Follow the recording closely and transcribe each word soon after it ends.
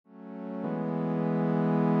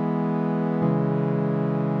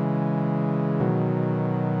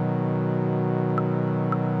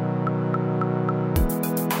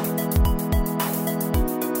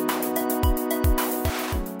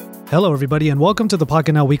Hello, everybody, and welcome to the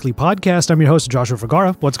Pocketnow Weekly Podcast. I'm your host, Joshua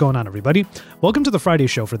Vergara. What's going on, everybody? Welcome to the Friday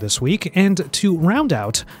show for this week, and to round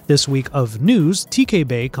out this week of news, TK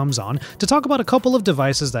Bay comes on to talk about a couple of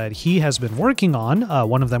devices that he has been working on.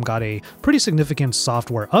 One of them got a pretty significant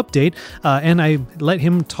software update, and I let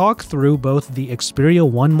him talk through both the Xperia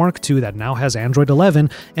 1 Mark II that now has Android 11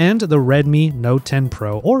 and the Redmi Note 10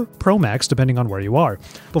 Pro, or Pro Max, depending on where you are.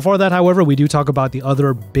 Before that, however, we do talk about the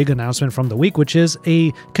other big announcement from the week, which is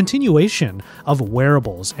a continuation of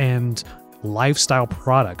wearables and lifestyle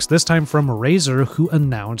products, this time from Razer, who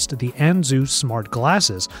announced the Anzu smart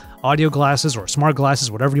glasses. Audio glasses or smart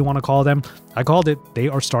glasses, whatever you want to call them. I called it. They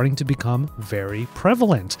are starting to become very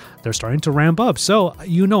prevalent. They're starting to ramp up. So,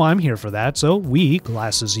 you know I'm here for that. So we,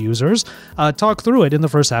 glasses users, talk through it in the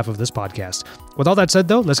first half of this podcast. With all that said,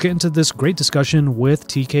 though, let's get into this great discussion with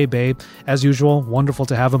TK Bay. As usual, wonderful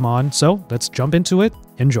to have him on. So let's jump into it.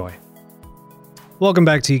 Enjoy. Welcome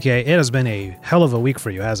back, TK. It has been a hell of a week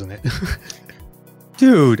for you, hasn't it?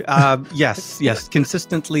 Dude, yes.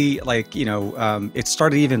 Consistently, it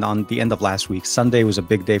started even on the end of last week. Sunday was a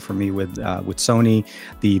big day for me with Sony,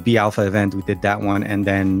 the B Alpha event. We did that one, and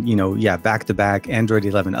then back to back Android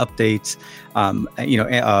 11 updates.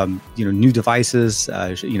 New devices.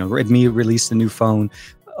 Redmi released a new phone.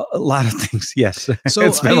 A lot of things. Yes, so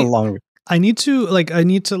it's been a long week. I need to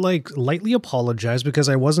lightly apologize because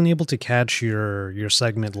I wasn't able to catch your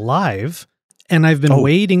segment live, and I've been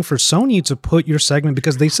waiting for Sony to put your segment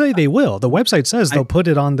because they say they will. The website says they'll put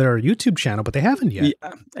it on their YouTube channel, but they haven't yet.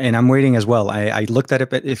 Yeah, and I'm waiting as well. I looked at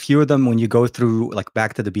it, but a few of them, when you go through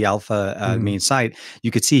back to the B Alpha main site,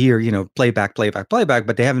 you could see here, playback,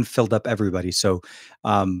 but they haven't filled up everybody. So,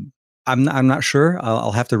 I'm not sure.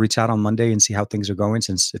 I'll have to reach out on Monday and see how things are going,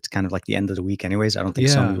 since it's kind of like the end of the week anyways. I don't think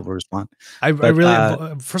Sony will respond. I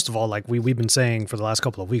really, first of all, we've been saying for the last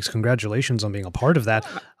couple of weeks, congratulations on being a part of that.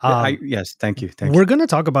 Yes, thank you. We're going to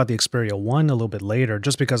talk about the Xperia 1 a little bit later,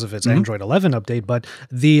 just because of its Android 11 update. But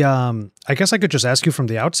the, I guess I could just ask you from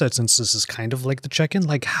the outset, since this is kind of like the check-in,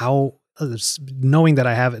 how, knowing that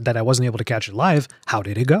I wasn't able to catch it live, how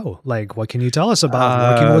did it go? What can you tell us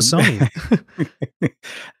about working with Sony?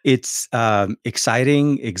 It's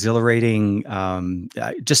exciting, exhilarating,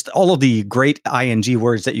 just all of the great ing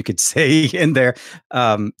words that you could say in there.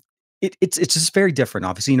 It's just very different.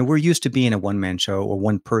 Obviously, we're used to being a one-man show or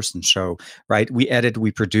one-person show, right? We edit,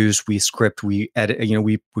 we produce, we script, we edit,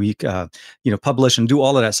 we publish and do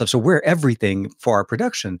all of that stuff. So we're everything for our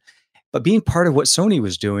production. But being part of what Sony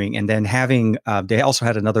was doing, and then having, they also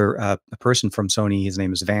had another person from Sony, his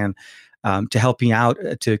name is Van, to help me out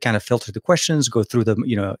to kind of filter the questions, go through them,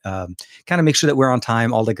 kind of make sure that we're on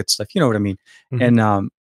time, all the good stuff. You know what I mean? Mm-hmm.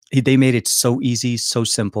 And they made it so easy, so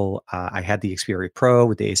simple. I had the Xperia Pro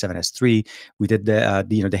with the A7S III. We did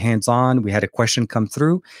the hands-on. We had a question come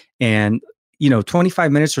through, and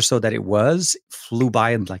 25 minutes or so that it flew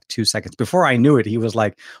by in 2 seconds. Before I knew it, he was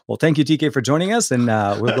like, well, thank you, TK, for joining us. And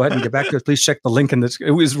we'll go ahead and get back to it. Please check the link in this.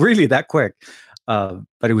 It was really that quick. But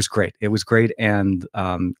it was great. It was great. And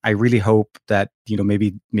I really hope that,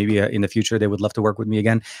 maybe in the future, they would love to work with me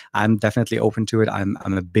again. I'm definitely open to it. I'm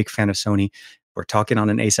a big fan of Sony. We're talking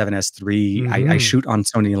on an A7S III. I shoot on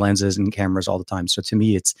Sony lenses and cameras all the time. So to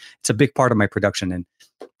me, it's a big part of my production. And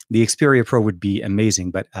the Xperia Pro would be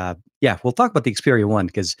amazing, but we'll talk about the Xperia 1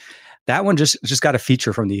 because that one just got a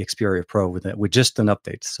feature from the Xperia Pro with just an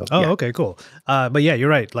update. So okay, cool. But yeah, you're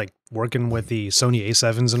right. Working with the Sony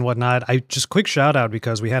A7s and whatnot. I just quick shout out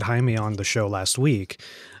because we had Jaime on the show last week.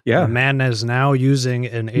 Yeah, the man is now using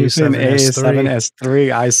an A7S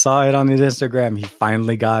III. I saw it on his Instagram. He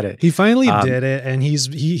finally got it. He finally did it, and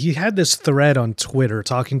he had this thread on Twitter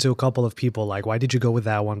talking to a couple of people why did you go with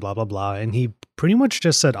that one? Blah blah blah, and he pretty much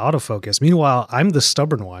just said autofocus. Meanwhile, I'm the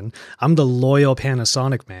stubborn one. I'm the loyal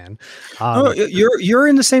Panasonic man. You're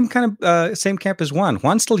in the same kind of same camp as Juan.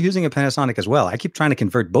 Juan's still using a Panasonic as well. I keep trying to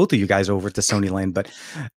convert both of you guys over to Sony lane, but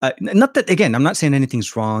not that. Again, I'm not saying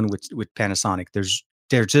anything's wrong with Panasonic. There's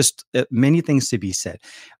just many things to be said,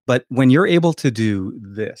 but when you're able to do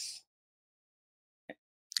this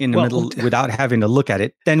in the middle without having to look at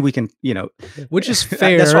it, then we can, which is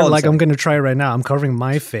fair. That's I'm going to try right now. I'm covering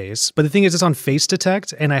my face, but the thing is, it's on face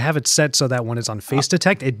detect, and I have it set so that when it's on face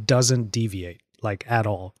detect, it doesn't deviate at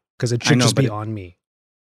all, because it should just be on me.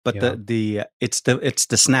 But it's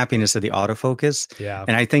the snappiness of the autofocus. Yeah,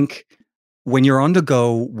 and I think when you're on the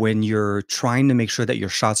go, when you're trying to make sure that your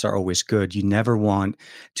shots are always good, you never want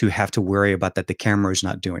to have to worry about that the camera is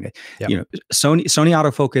not doing it. Yep. You know, Sony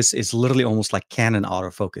autofocus is literally almost like Canon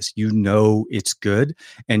autofocus. You know it's good,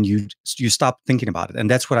 and you stop thinking about it, and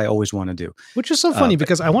that's what I always want to do. Which is so funny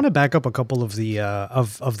because I want to back up a couple of the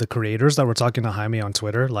of the creators that were talking to Jaime on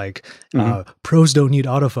Twitter, like pros don't need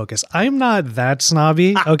autofocus. I'm not that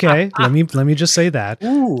snobby. Okay, let me just say that.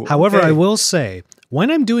 Ooh, However, okay. I will say when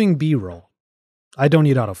I'm doing B-roll, I don't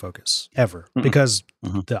need autofocus ever because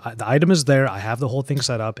the item is there. I have the whole thing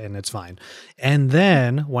set up and it's fine. And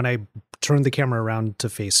then when I turn the camera around to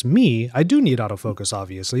face me, I do need autofocus,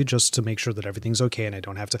 obviously, just to make sure that everything's okay and I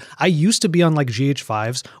don't have to. I used to be on like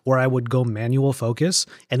GH5s where I would go manual focus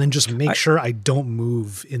and then just make sure I don't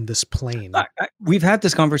move in this plane. We've had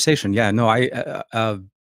this conversation. Yeah, no,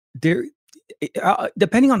 there.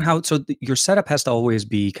 Depending on how, your setup has to always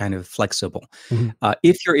be kind of flexible.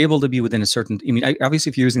 If you're able to be within a certain,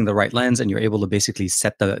 obviously if you're using the right lens and you're able to basically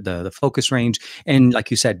set the focus range and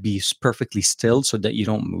like you said, be perfectly still so that you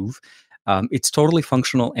don't move, it's totally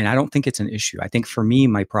functional. And I don't think it's an issue. I think for me,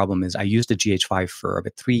 my problem is I used the GH5 for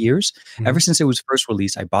about 3 years. Ever since it was first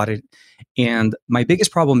released, I bought it. And my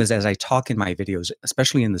biggest problem is as I talk in my videos,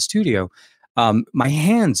 especially in the studio, my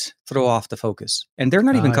hands throw off the focus and they're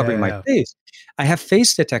not even covering my face. I have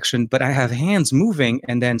face detection, but I have hands moving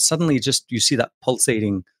and then suddenly just you see that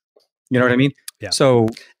pulsating, you know what I mean? Yeah. So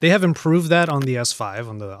they have improved that on the S5,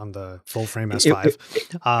 on the full frame S5.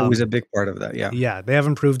 It was a big part of that. Yeah. Yeah. They have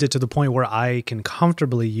improved it to the point where I can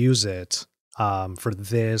comfortably use it for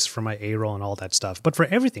this, for my A-roll and all that stuff. But for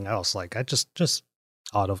everything else, like I just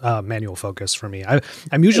manual focus for me.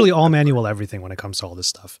 I'm usually all manual everything when it comes to all this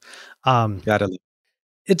stuff. Got it.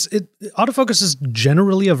 Autofocus is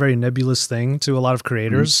generally a very nebulous thing to a lot of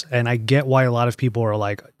creators, and I get why a lot of people are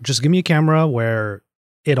like, just give me a camera where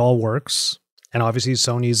it all works. And obviously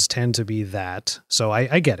Sony's tend to be that. So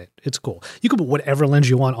I get it. It's cool. You can put whatever lens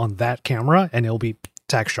you want on that camera and it'll be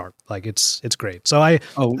tack sharp. Like it's great. So I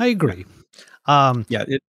agree.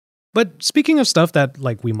 But speaking of stuff that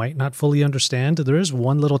like we might not fully understand, there is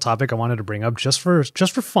one little topic I wanted to bring up just for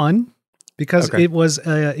fun, because it was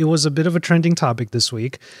a bit of a trending topic this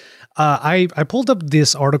week. I pulled up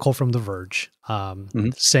this article from The Verge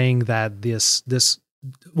saying that this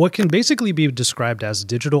what can basically be described as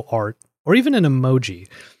digital art or even an emoji.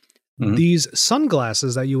 These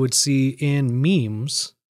sunglasses that you would see in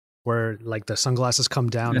memes where like the sunglasses come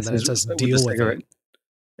down and then it says deal with it.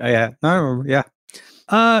 Oh, yeah. No, yeah.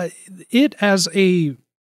 It as a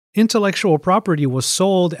intellectual property was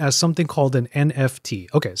sold as something called an NFT.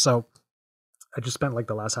 Okay, so I just spent like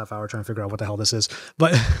the last half hour trying to figure out what the hell this is,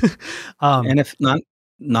 but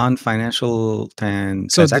non-financial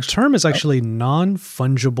so the term is actually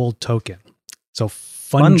non-fungible token. So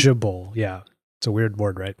fungible, yeah, it's a weird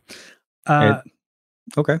word, right?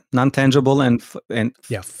 Non-tangible and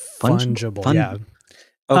fungible, yeah.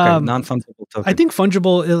 Okay, non-fungible token. I think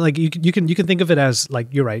fungible, like you can think of it as like,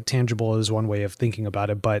 you're right, tangible is one way of thinking about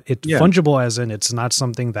it, but fungible as in it's not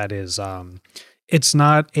something that is it's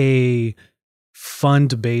not a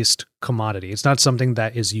fund-based commodity. It's not something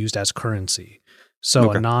that is used as currency.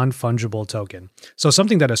 So a non-fungible token. So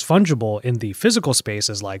something that is fungible in the physical space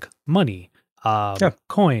is like money,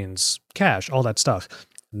 coins, cash, all that stuff.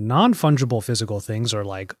 Non-fungible physical things are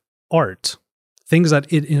like art, things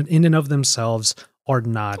that in and of themselves are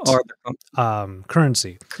not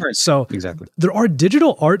currency. So exactly, there are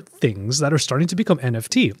digital art things that are starting to become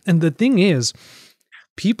NFT. And the thing is,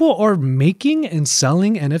 people are making and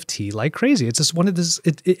selling NFT like crazy. It's just one of this,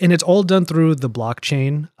 and it's all done through the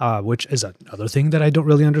blockchain, which is another thing that I don't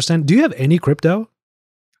really understand. Do you have any crypto?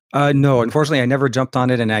 No, unfortunately, I never jumped on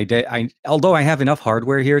it, and although I have enough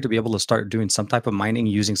hardware here to be able to start doing some type of mining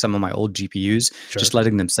using some of my old GPUs, just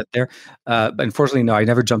letting them sit there. But unfortunately, no, I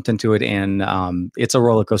never jumped into it, and it's a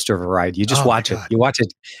roller coaster of a ride. You just watch it. You watch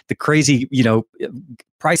it. The crazy,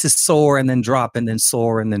 prices soar and then drop and then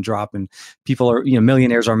soar and then drop, and people are,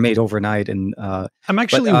 millionaires are made overnight. And I'm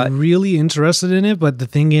actually really interested in it. But the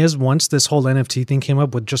thing is, once this whole NFT thing came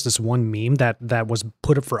up with just this one meme that was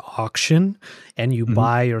put up for auction, and you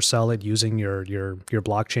buy or sell it using your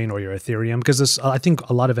blockchain or your Ethereum, because this, I think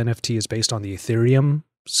a lot of NFT is based on the Ethereum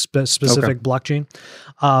specific blockchain.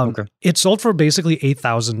 It sold for basically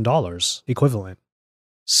 $8,000 equivalent.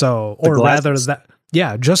 So, or rather that.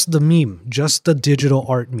 Yeah, just the meme, just the digital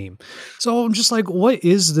art meme. So I'm just like, what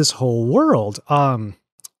is this whole world?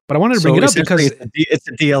 But I wanted to bring it up because it's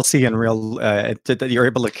a DLC in real that you're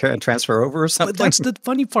able to transfer over or something. But that's the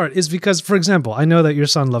funny part, is because, for example, I know that your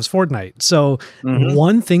son loves Fortnite. So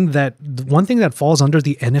one thing that falls under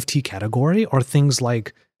the NFT category are things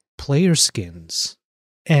like player skins.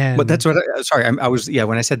 But And that's what sorry, I was, yeah,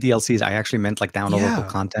 when I said DLCs, I actually meant like downloadable yeah,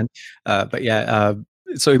 content. But yeah,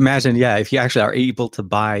 so imagine, yeah, if you actually are able to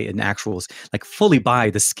buy an actual, like fully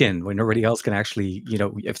buy the skin when nobody else can actually,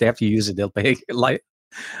 if they have to use it, they'll pay like,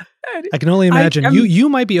 I can only imagine I'm you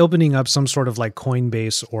might be opening up some sort of like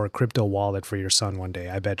Coinbase or crypto wallet for your son one day.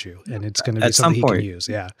 I bet you, and it's going to be at something some he can point, use.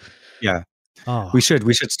 Yeah. yeah, Oh, we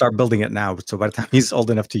should start building it now. So by the time he's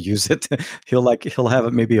old enough to use it, he'll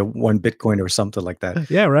have maybe a 1 Bitcoin or something like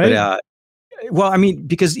that. yeah. But Right. well, I mean,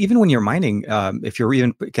 because even when you're mining, if you're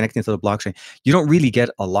even connecting to the blockchain, you don't really get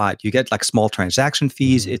a lot. You get like small transaction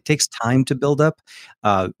fees. Mhm. It takes time to build up.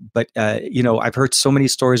 But I've heard so many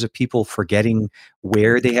stories of people forgetting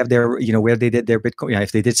where they have their, where they did their Bitcoin. Yeah,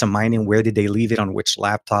 if they did some mining, where did they leave it on which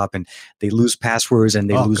laptop, and they lose passwords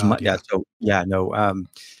and they Oh lose God, money. Yeah. yeah. So yeah, no.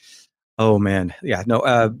 Oh man, yeah,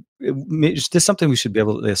 no. It's just something we should be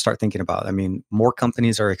able to start thinking about. I mean, more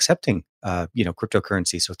companies are accepting,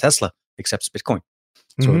 cryptocurrency. So Tesla accepts Bitcoin.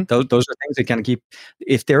 So Hmm. those are things that kind of keep.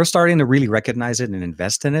 If they're starting to really recognize it and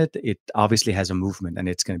invest in it, it obviously has a movement, and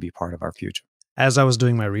it's going to be part of our future. As I was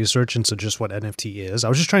doing my research into just what NFT is, I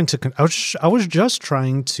was just trying to I was just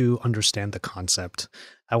trying to understand the concept.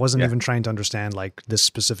 I wasn't Yeah. even trying to understand like this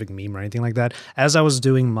specific meme or anything like that. As I was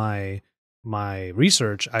doing my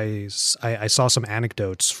research, I saw some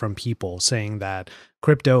anecdotes from people saying that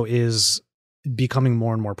crypto is becoming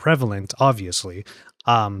more and more prevalent, obviously.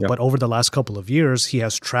 Yep. But over the last couple of years, he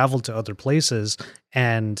has traveled to other places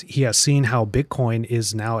and he has seen how Bitcoin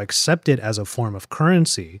is now accepted as a form of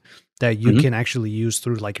currency that you Mhm. can actually use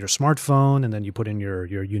through like your smartphone, and then you put in your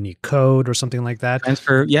unique code or something like that.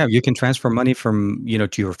 Transfer. Yeah, you can transfer money from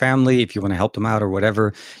to your family if you want to help them out or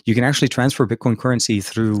whatever. You can actually transfer Bitcoin currency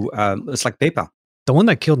through. It's like PayPal. The one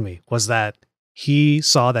that killed me was that he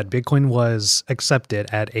saw that Bitcoin was accepted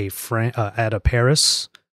at at a Paris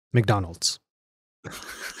McDonald's.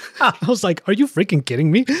 I was like, "Are you freaking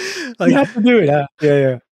kidding me?" You Like, have to do it.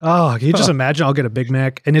 Yeah. oh, can you just imagine? I'll get a Big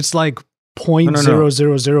Mac, and it's like No, no, no.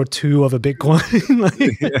 0.0002 of a Bitcoin. Like,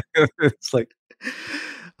 Yeah. It's like,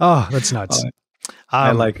 oh, that's nuts. uh, I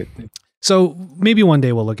Um, like it. so maybe one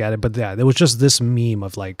day we'll look at it, but yeah, there was just this meme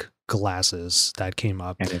of like glasses that came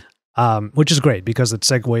up, And which is great because it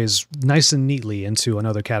segues nice and neatly into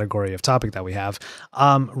another category of topic that we have.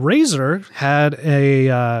 Razer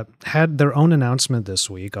had their own announcement this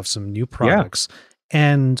week of some new yeah. products,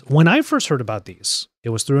 and when I first heard about these, it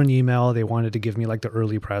was through an email. They wanted to give me like the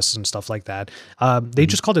early press and stuff like that. They Mhm.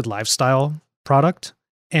 just called it lifestyle product.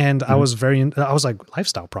 And I Mhm. was I was like,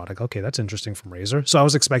 lifestyle product. Okay, that's interesting from Razer. So I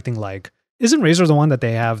was expecting like, isn't Razer the one that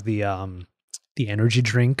they have the energy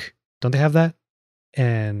drink? Don't they have that?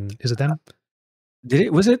 And is it them? Did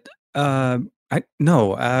it? Was it? I no.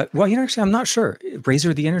 Well, actually, I'm not sure.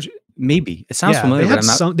 Razor the Energy. Maybe it sounds Yeah, they familiar, but had I'm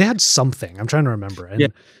not. some. They had something. I'm trying to remember. Yeah,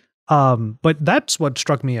 And but that's what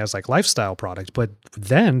struck me as like lifestyle product. But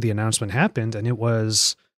then the announcement happened, and it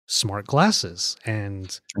was smart glasses.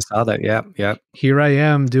 And I saw that. Yeah, yeah. here I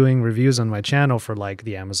am doing reviews on my channel for like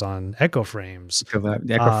the Amazon Echo frames. The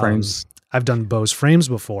Echo frames. I've done Bose frames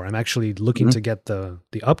before. I'm actually looking Mhm. to get the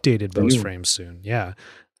updated The Bose new one. frames soon. Yeah.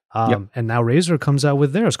 Yep. And now Razer comes out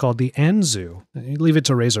with theirs called the Anzu. Leave it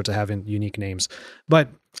to Razer to have unique names. But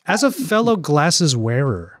as a fellow glasses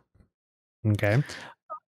wearer, okay,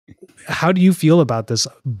 how do you feel about this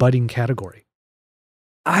budding category?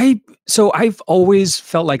 I've always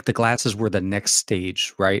felt like the glasses were the next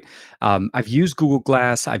stage, right? I've used Google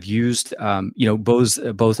Glass. I've used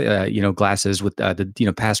both glasses with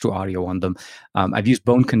the pass-through audio on them. I've used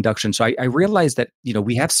bone conduction. So I realized that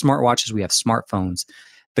we have smartwatches, we have smartphones.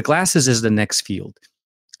 The glasses is the next field.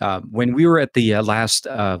 When we were at the last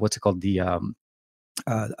what's it called,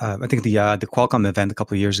 I think the Qualcomm event a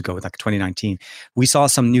couple of years ago, like 2019, we saw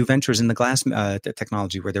some new ventures in the glass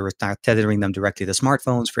technology where they were tethering them directly to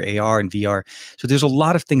smartphones for AR and VR. So there's a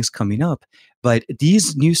lot of things coming up, but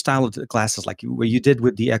these new style of glasses, like what you did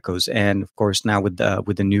with the Echoes, and of course now with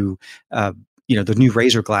the new, the new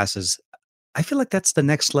Razer glasses, I feel like that's the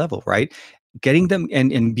next level, right? Getting them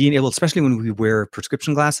and being able, especially when we wear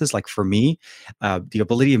prescription glasses, like for me, the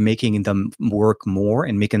ability of making them work more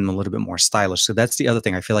and making them a little bit more stylish. So that's the other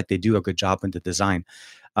thing. I feel like they do a good job in the design.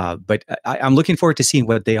 But I'm looking forward to seeing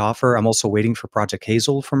what they offer. I'm also waiting for Project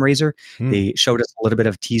Hazel from Razer. Hmm. They showed us a little bit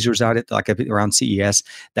of teasers out at like around CES,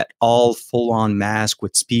 that all full-on mask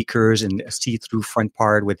with speakers and a see-through front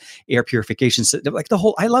part with air purification. So, like the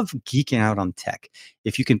whole, I love geeking out on tech.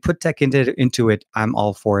 If you can put tech into it, I'm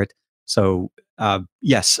all for it. So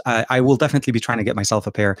yes, I will definitely be trying to get myself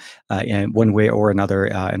a pair in one way or another,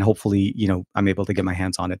 and hopefully, I'm able to get my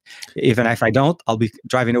hands on it. Even if I don't, I'll be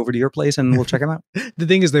driving over to your place and we'll check them out. The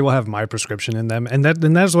thing is, they will have my prescription in them, and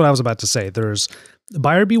that's what I was about to say. There's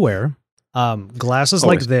buyer beware. Glasses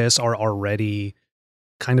like this are already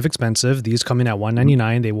kind of expensive. These come in at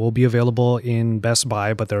 $199. They will be available in Best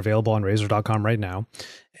Buy, but they're available on Razer.com right now.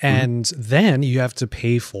 And then you have to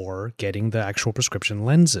pay for getting the actual prescription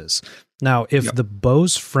lenses. Now, if the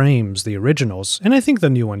Bose frames, the originals, and I think the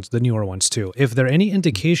newer ones too, if they're any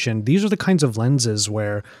indication, these are the kinds of lenses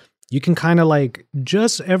where you can kind of like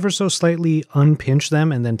just ever so slightly unpinch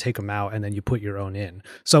them and then take them out, and then you put your own in.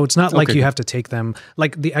 So it's not like you have to take them,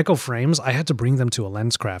 like the Echo frames, I had to bring them to a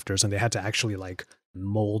lens crafters and they had to actually like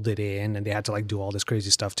mold it in, and they had to like do all this crazy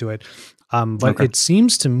stuff to it. But it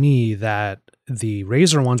seems to me that the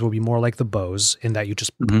Razer ones will be more like the Bose in that you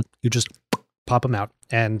just pop them out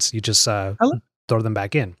and you just throw them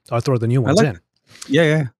back in, or throw the new ones in.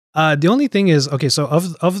 Yeah. The only thing is, so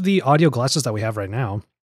of the audio glasses that we have right now,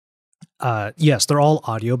 yes, they're all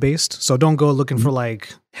audio based. So don't go looking for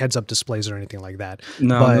like heads up displays or anything like that.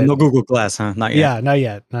 No Google Glass, huh? Not yet.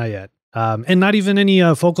 Yeah, not yet. And not even any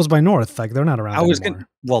Focals by North. Like they're not around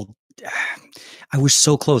anymore. I was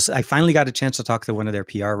so close. I finally got a chance to talk to one of their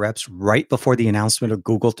PR reps right before the announcement of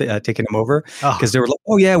Google taking them over, because they were like,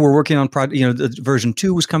 "Oh yeah, we're working on the version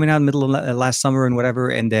 2 was coming out in the middle of last summer and whatever."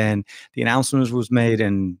 And then the announcement was made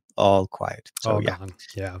and all quiet. So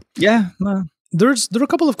yeah. There are a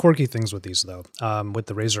couple of quirky things with these though, with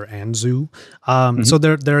the Razer Anzu. So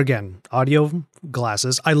they're again audio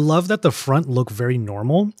glasses. I love that the front look very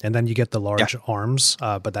normal, and then you get the large arms.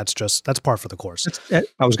 But that's par for the course.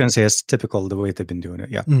 I was going to say it's typical the way they've been doing it.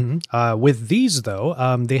 Yeah. With these though,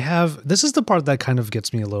 they have, this is the part that kind of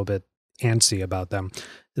gets me a little bit antsy about them.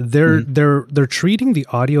 They're treating the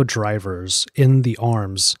audio drivers in the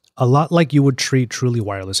arms a lot like you would treat truly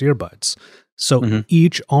wireless earbuds. So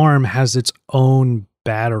each arm has its own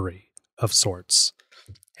battery of sorts,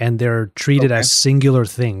 and they're treated as singular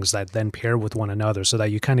things that then pair with one another, so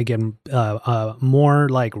that you kind of get more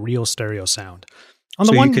like real stereo sound.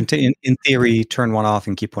 You can, in theory, turn one off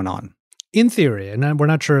and keep one on. In theory, and we're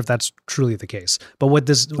not sure if that's truly the case. But what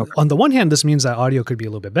this, on the one hand, this means that audio could be a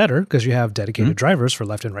little bit better because you have dedicated drivers for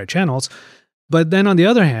left and right channels. But then on the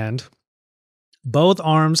other hand, both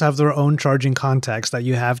arms have their own charging contacts that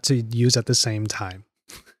you have to use at the same time.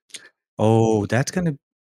 Oh, that's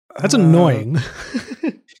annoying.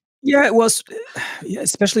 Yeah, well,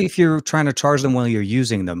 especially if you're trying to charge them while you're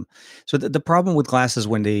using them. So the problem with glasses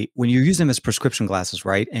when you use them as prescription glasses,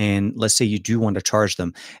 right? And let's say you do want to charge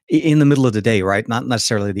them in the middle of the day, right? Not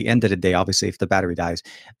necessarily the end of the day, obviously, if the battery dies,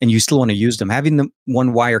 and you still want to use them. Having them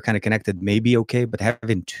one wire kind of connected may be okay, but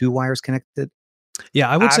having two wires connected. Yeah,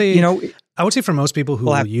 I would say, I would say for most people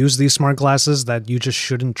who use these smart glasses that you just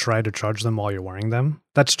shouldn't try to charge them while you're wearing them.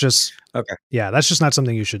 That's just, that's just not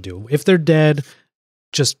something you should do. If they're dead,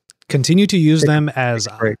 just continue to use them as,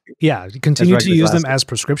 as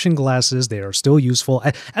prescription glasses. They are still useful.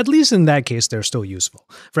 At least in that case, they're still useful.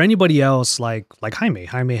 For anybody else, like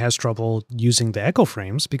Jaime has trouble using the Echo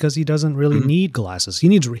frames because he doesn't really need glasses.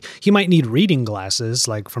 He might need reading glasses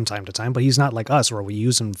like from time to time, but he's not like us where we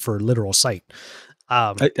use them for literal sight.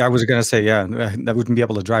 I was going to say, that wouldn't be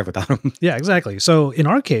able to drive without them. Yeah, exactly. So in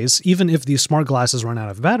our case, even if these smart glasses run out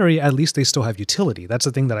of battery, at least they still have utility. That's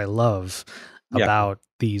the thing that I love about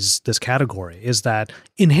this category, is that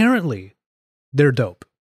inherently they're dope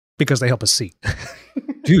because they help us see.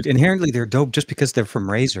 Dude, inherently they're dope just because they're from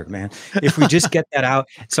Razer, man. If we just get that out.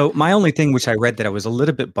 So my only thing, which I read that I was a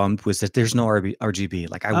little bit bummed, was that there's no RGB.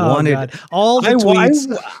 Like I wanted God. All the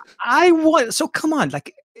tweets. I want. So come on,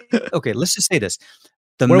 like, okay, let's just say this: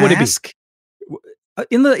 the Where mask would it be?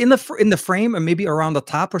 in the frame, or maybe around the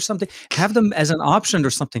top or something. Have them as an option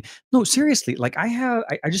or something. No, seriously. Like I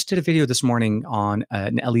just did a video this morning on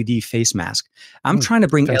an LED face mask. I'm trying to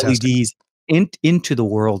bring LEDs into the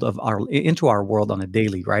world into our world on a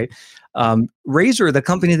daily, right? Razer, the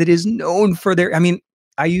company that is known for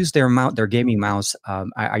I use their gaming mouse.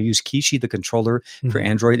 I use Kishi, the controller for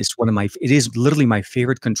Android. It is literally my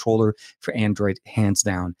favorite controller for Android, hands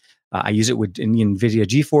down. I use it with NVIDIA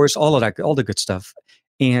GeForce, all of that, all the good stuff.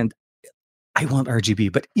 And I want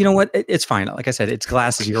RGB, but you know what? It's fine. Like I said, it's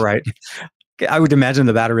glasses. You're right. I would imagine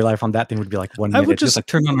the battery life on that thing would be like 1 minute. Just like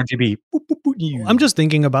turn on RGB. Boop, boop, boop. I'm just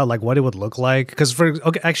thinking about like what it would look like. Because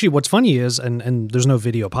actually, what's funny is, and there's no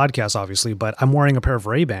video podcast obviously, but I'm wearing a pair of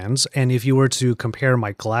Ray-Bans, and if you were to compare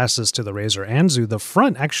my glasses to the Razer Anzu, the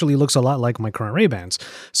front actually looks a lot like my current Ray-Bans.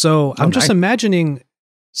 So I'm just imagining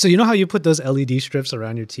So you know how you put those LED strips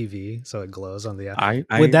around your TV so it glows on the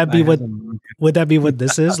Would that be would that be what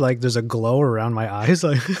this is? Like there's a glow around my eyes?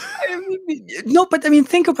 Like no, but I mean,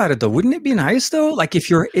 think about it though. Wouldn't it be nice though? Like if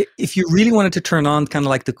you really wanted to turn on kind of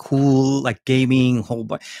like the cool like gaming whole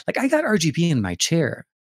like I got RGB in my chair.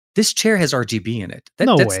 This chair has RGB in it.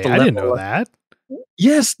 No way. I didn't know that.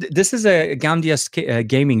 Yes, this is a Gamdia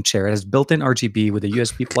gaming chair. It has built-in RGB with a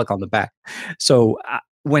USB plug on the back. So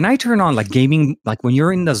when I turn on like gaming, like when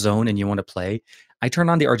you're in the zone and you want to play, I turn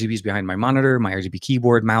on the RGBs behind my monitor, my RGB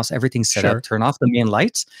keyboard, mouse, everything's set up. Turn off the main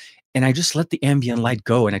lights, and I just let the ambient light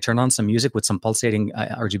go. And I turn on some music with some pulsating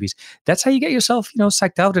RGBs. That's how you get yourself,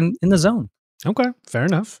 psyched out in the zone. Okay, fair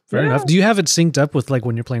enough. Fair enough. Do you have it synced up with like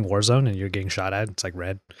when you're playing Warzone and you're getting shot at? It's like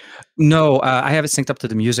red. No, I have it synced up to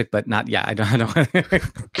the music, but not. Yeah, I don't.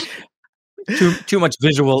 too much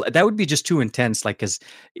visual. That would be just too intense. Like, because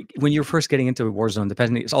when you're first getting into a Warzone,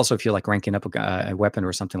 depending, it's also if you're like ranking up a weapon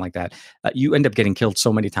or something like that, you end up getting killed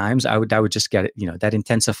so many times. I would just get it. That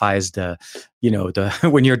intensifies the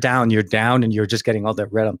when you're down, and you're just getting all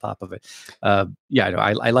that red on top of it. I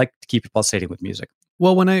like to keep it pulsating with music.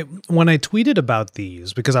 Well, when I tweeted about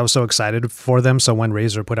these, because I was so excited for them, so when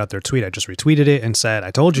Razer put out their tweet, I just retweeted it and said, I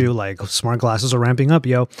told you, like, smart glasses are ramping up,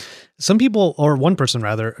 yo. Some people, or one person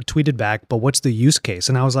rather, tweeted back, but what's the use case?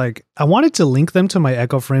 And I was like, I wanted to link them to my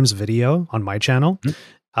Echo Frames video on my channel.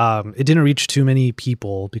 Mm-hmm. It didn't reach too many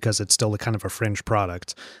people because it's still a kind of a fringe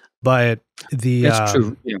product. But That's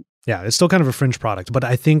true. Yeah, it's still kind of a fringe product, but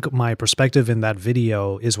I think my perspective in that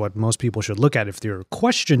video is what most people should look at if they're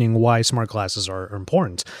questioning why smart glasses are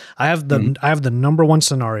important. I have the number one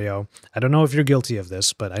scenario. I don't know if you're guilty of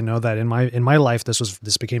this, but I know that in my life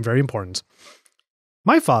this became very important.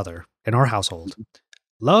 My father in our household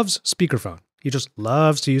loves speakerphone. He just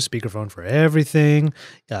loves to use speakerphone for everything.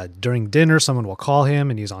 During dinner, someone will call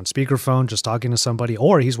him and he's on speakerphone just talking to somebody,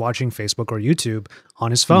 or he's watching Facebook or YouTube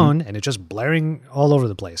on his phone and it's just blaring all over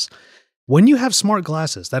the place. When you have smart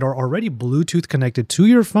glasses that are already Bluetooth connected to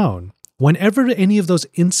your phone, whenever any of those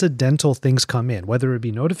incidental things come in, whether it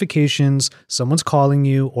be notifications, someone's calling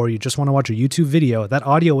you, or you just want to watch a YouTube video, that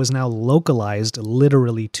audio is now localized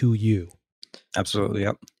literally to you. Absolutely,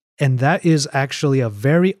 yep. And that is actually a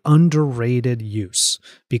very underrated use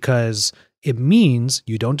because it means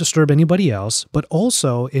you don't disturb anybody else, but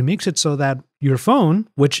also it makes it so that your phone,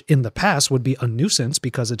 which in the past would be a nuisance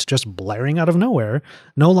because it's just blaring out of nowhere,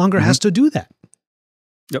 no longer has to do that.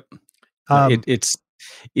 Yep.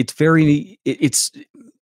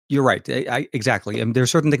 You're right. Exactly. And there are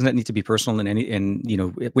certain things that need to be personal and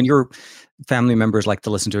when your family members like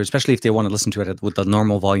to listen to it, especially if they want to listen to it with the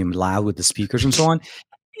normal volume loud with the speakers and so on.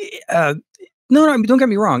 No, don't get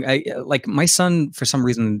me wrong. I like my son for some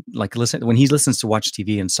reason, like when he listens to watch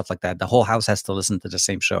TV and stuff like that, the whole house has to listen to the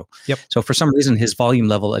same show. Yep. So for some reason, his volume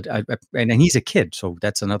level, and he's a kid, so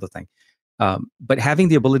that's another thing. But having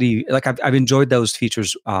the ability, like I've enjoyed those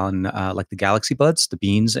features on like the Galaxy Buds, the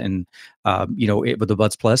Beans, and with the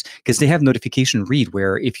Buds Plus, because they have notification read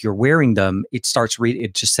where if you're wearing them, it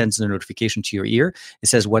just sends a notification to your ear. It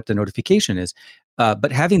says what the notification is.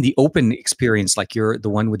 But having the open experience, like you're the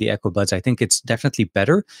one with the Echo Buds, I think it's definitely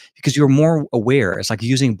better because you're more aware. It's like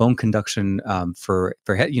using bone conduction for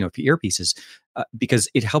earpieces because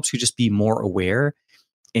it helps you just be more aware.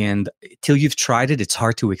 And till you've tried it, it's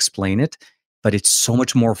hard to explain it, but it's so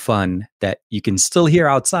much more fun that you can still hear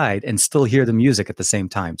outside and still hear the music at the same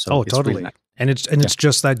time. So it's totally. Really nice. And it's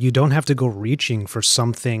just that you don't have to go reaching for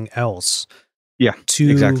something else. Yeah, to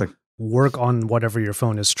exactly. Work on whatever your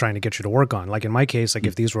phone is trying to get you to work on. Like in my case, like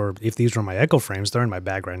if these were my Echo Frames, they're in my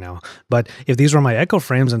bag right now. But if these were my Echo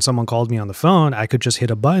Frames and someone called me on the phone, I could just hit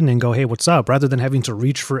a button and go, "Hey, what's up?" Rather than having to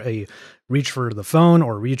reach for the phone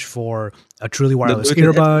or reach for a truly wireless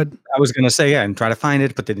earbud. I was gonna say, and try to find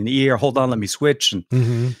it, put it in the ear. Hold on, let me switch. And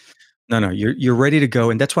no, you're ready to go.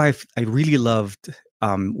 And that's why I really loved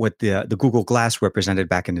what the Google Glass represented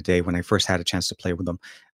back in the day when I first had a chance to play with them.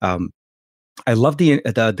 I love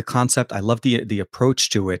the concept. I love the approach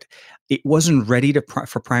to it. It wasn't ready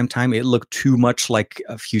for prime time. It looked too much like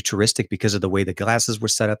futuristic because of the way the glasses were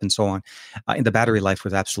set up and so on. And the battery life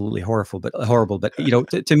was absolutely horrible. But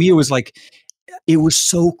to me, it was like it was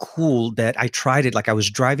so cool that I tried it. Like I was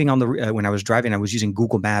driving when I was driving, I was using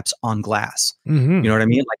Google Maps on glass. Mm-hmm. You know what I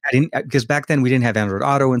mean? Like I didn't because back then we didn't have Android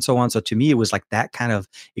Auto and so on. So to me, it was like that kind of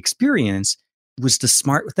experience was the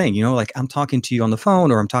smart thing, like I'm talking to you on the phone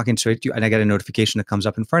or I'm talking straight to you and I get a notification that comes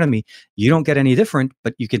up in front of me. You don't get any different,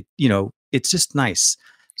 but you could, it's just nice.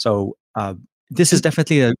 So this is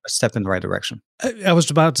definitely a step in the right direction. I was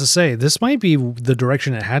about to say, this might be the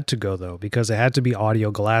direction it had to go though, because it had to be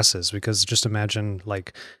audio glasses, because just imagine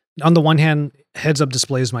like on the one hand, heads up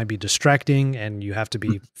displays might be distracting and you have to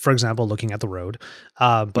be, for example, looking at the road.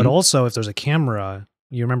 But Mhm. also, if there's a camera,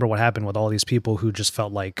 you remember what happened with all these people who just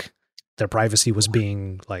felt like their privacy was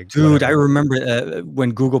being like Dude, I whatever. remember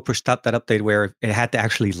when Google pushed out that update where it had to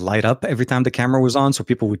actually light up every time the camera was on, so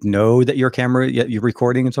people would know that your camera, you're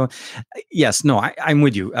recording and so on. Yes, no, I'm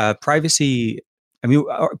with you. Privacy. I mean,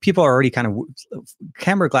 people are already kind of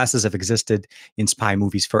camera glasses have existed in spy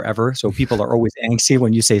movies forever, so people are always angsty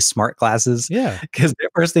when you say smart glasses Yeah. because the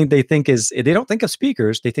first thing they think is they don't think of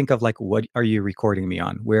speakers, they think of like, what are you recording me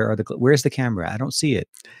on? Where's the camera? I don't see it.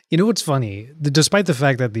 You know what's funny? Despite the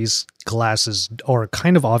fact that these glasses are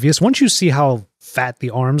kind of obvious, once you see how fat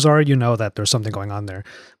the arms are, you know that there's something going on there.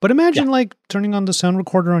 But Yeah. imagine like turning on the sound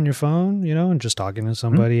recorder on your phone, and just talking to Mhm.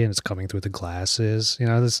 somebody and it's coming through the glasses.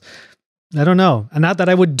 This I don't know. And not that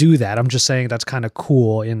I would do that. I'm just saying that's kind of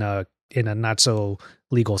cool in a not so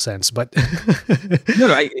legal sense, but No,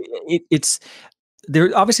 no, it's there.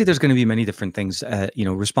 Obviously, there's going to be many different things.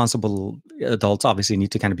 Responsible adults obviously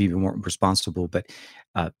need to kind of be more responsible. But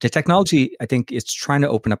the technology, I think, it's trying to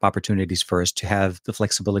open up opportunities for us to have the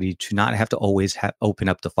flexibility to not have to always open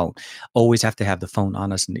up the phone, always have to have the phone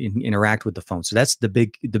on us and interact with the phone. So that's the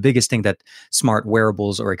biggest thing that smart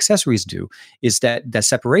wearables or accessories do is that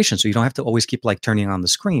separation. So you don't have to always keep like turning on the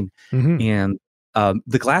screen Mhm. and.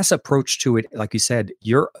 The glass approach to it, like you said,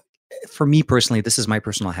 for me personally, this is my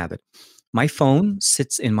personal habit. My phone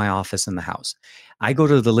sits in my office in the house. I go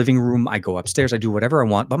to the living room, I go upstairs, I do whatever I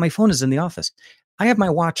want, but my phone is in the office. I have my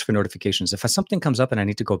watch for notifications. If something comes up and I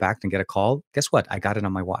need to go back and get a call, guess what? I got it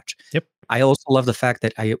on my watch. Yep. I also love the fact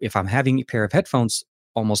that if I'm having a pair of headphones,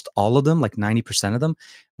 almost all of them, like 90% of them,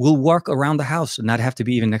 will work around the house and not have to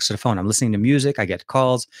be even next to the phone. I'm listening to music, I get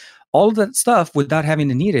calls, all of that stuff without having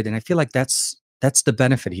to need it. And I feel like that's the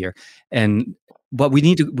benefit here. And but we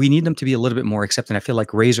need them to be a little bit more accepting. I feel like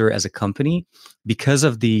Razer as a company, because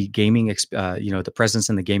of the gaming, the presence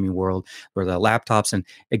in the gaming world, or the laptops, and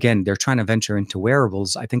again, they're trying to venture into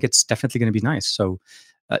wearables. I think it's definitely going to be nice. So,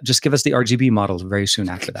 just give us the RGB model very soon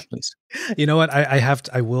after that, please. You know what?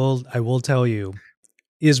 I will tell you,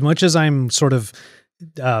 as much as I'm sort of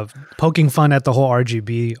poking fun at the whole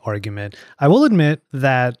RGB argument, I will admit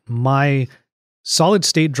that my solid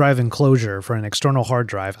state drive enclosure for an external hard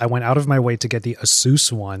drive, I went out of my way to get the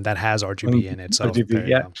Asus one that has RGB in it. So RGB, there you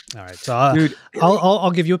yeah, go. All right. So dude,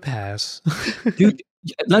 I'll give you a pass. dude.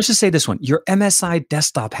 Let's just say this one: your MSI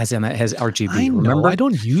desktop has I RGB. know. I Remember?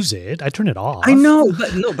 don't use it. I turn it I off. know,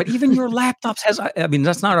 but no, but even your laptops has. I mean,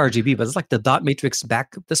 that's not RGB, but it's like the dot matrix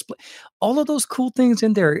back display. All of those cool things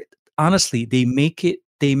in there. Honestly, they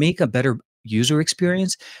make a better user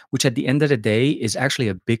experience, which at the end of the day is actually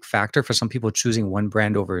a big factor for some people choosing one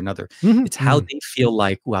brand over another. Mhm, It's how mhm. they feel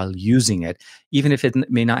like while using it, even if it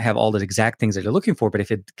may not have all the exact things that they're looking for, but if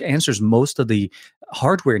it answers most of the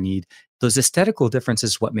hardware need, those aesthetical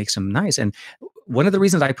differences is what makes them nice. And one of the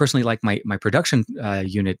reasons I personally like my production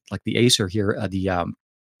unit, like the Acer here, the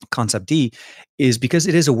Concept D, is because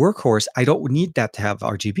it is a workhorse. I don't need that to have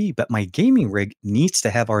RGB, but my gaming rig needs to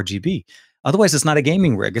have RGB. Otherwise, it's not a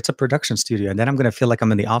gaming rig; it's a production studio, and then I'm going to feel like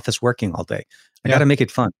I'm in the office working all day. I got Yeah, to make it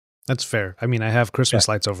fun. that's fair. I mean, I have Yeah, Christmas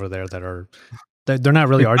lights over there that are they're not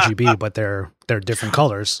really RGB, but they're different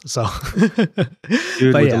colors. So,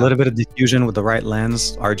 dude, but with a yeah. little bit of diffusion, with the right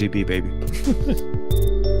lens, RGB baby.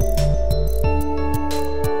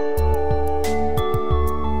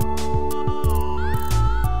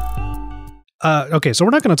 Okay, so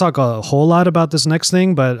we're not going to talk a whole lot about this next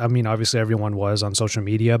thing, but I mean, obviously, everyone was on social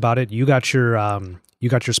media about it. You got your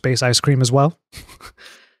space ice cream as well.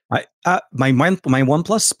 My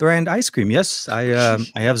OnePlus brand ice cream. Yes, I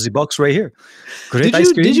have the box right here. Great Did ice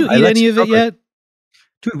you did cream. you I eat let any you of it cover it. yet?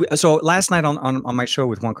 Dude, so last night on my show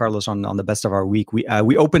with Juan Carlos on the best of our week, we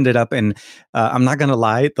opened it up and I'm not gonna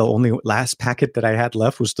lie, the only last packet that I had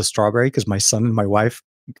left was the strawberry because my son and my wife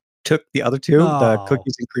took the other two, the Oh,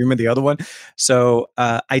 cookies and cream and the other one. So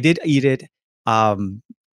I did eat it. Um,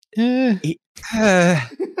 eh. e- uh,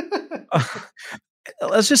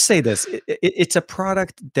 let's just say this: it's a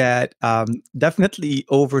product that definitely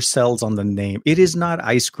oversells on the name. It is not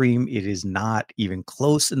ice cream. It is not even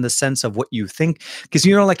close in the sense of what you think, because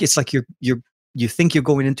like it's like you think you're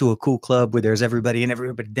going into a cool club where there's everybody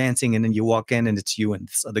dancing, and then you walk in and it's you and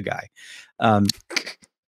this other guy. Um,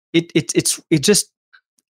 it just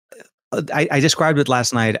I described it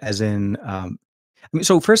last night as in I mean,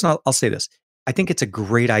 so first I'll say this. I think it's a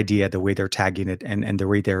great idea the way they're tagging it and the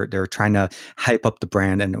way they're trying to hype up the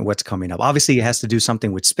brand and what's coming up. Obviously, it has to do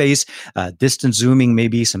something with space, distance zooming,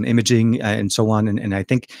 maybe some imaging, and so on. And I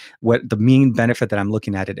think what the main benefit that I'm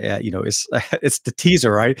looking at it, is it's the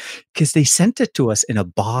teaser, right? Because they sent it to us in a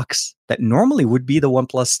box that normally would be the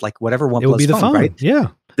OnePlus, like whatever OnePlus It would be the phone, right? yeah.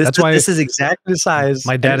 That's why this is exactly the size.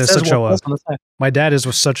 My dad is such a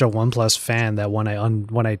OnePlus fan that when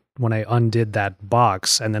I undid that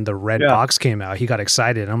box and then the red box came out, he got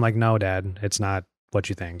excited. And I'm like, no, Dad, it's not what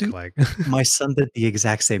you think. Dude, like my son did the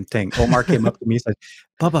exact same thing. Omar came up to me and said,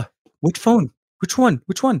 "Baba, which phone? Which one?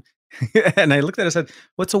 Which one?" And I looked at it and said,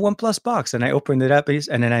 "What's a OnePlus box?" And I opened it up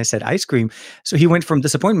and then I said, "Ice cream." So he went from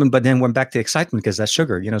disappointment, but then went back to excitement because that's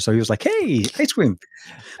sugar, So he was like, "Hey, ice cream."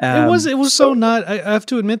 It was so not. I have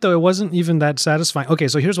to admit though, it wasn't even that satisfying. Okay,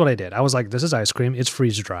 so here's what I did. I was like, "This is ice cream. It's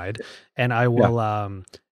freeze dried," and I will.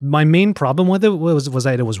 My main problem with it was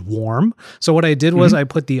that it was warm. So what I did was I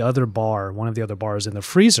put one of the other bars in the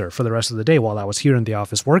freezer for the rest of the day while I was here in the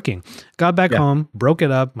office working. Got back home, broke it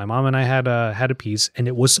up. My mom and I had a piece, and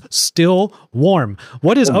it was still warm.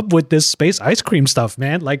 What is up with this space ice cream stuff,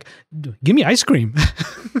 man? Like, give me ice cream.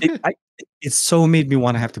 It so made me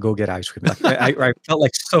want to have to go get ice cream. Like, I felt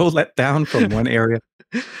like so let down from one area.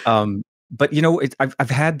 But I've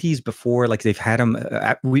had these before. Like they've had them.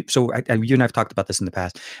 You and I've talked about this in the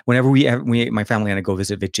past. Whenever my family and I go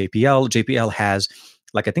visit JPL, JPL has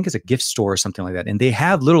like I think it's a gift store or something like that, and they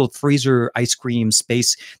have little freezer ice cream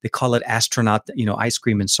space. They call it astronaut, ice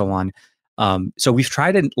cream and so on. So we've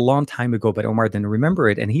tried it a long time ago, but Omar didn't remember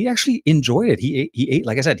it, and he actually enjoyed it. He ate,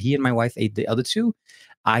 like I said, he and my wife ate the other two.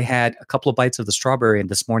 I had a couple of bites of the strawberry, and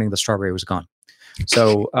this morning the strawberry was gone.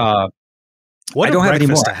 So. What I don't have any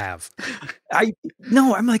more to have.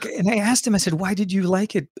 I'm like, and I asked him, I said, "Why did you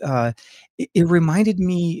like it?" It reminded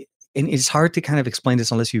me, and it's hard to kind of explain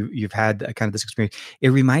this unless you've had kind of this experience. It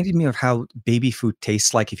reminded me of how baby food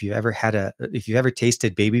tastes like if you ever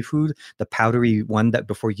tasted baby food, the powdery one that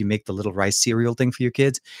before you make the little rice cereal thing for your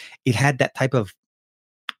kids. It had that type of,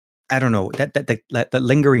 I don't know, that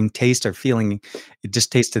lingering taste or feeling. It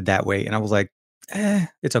just tasted that way, and I was like,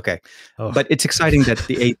 it's okay. Oh. But it's exciting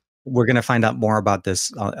that we're going to find out more about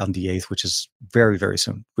this on the 8th, which is very, very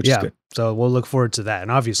soon, which is good. So we'll look forward to that.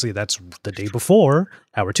 And obviously that's the day before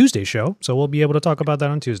our Tuesday show. So we'll be able to talk about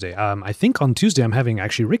that on Tuesday. I think on Tuesday I'm having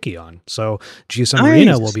actually Ricky on. So GSM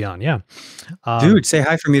Marina will be on. Yeah. Dude, say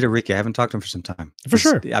hi for me to Ricky. I haven't talked to him for some time. For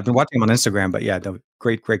sure. I've been watching him on Instagram, but yeah,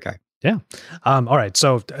 great guy. Yeah. All right.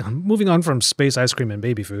 So moving on from space ice cream and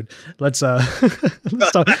baby food, let's talk.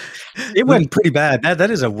 It went pretty bad. That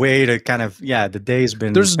is a way to kind of, the day's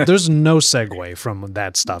been. There's no segue from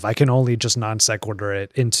that stuff. I can only just non sequitur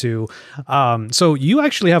it into. So you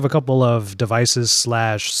actually have a couple of devices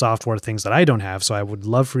 / software things that I don't have. So I would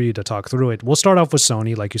love for you to talk through it. We'll start off with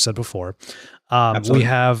Sony, like you said before. We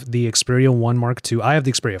have the Xperia 1 Mark II. I have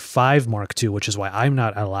the Xperia 5 Mark II, which is why I'm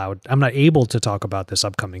not able to talk about this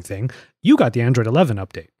upcoming thing. You got the Android 11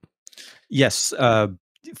 update. Yes.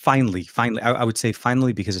 Finally, I would say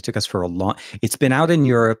finally, because it took us for it's been out in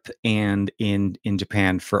Europe and in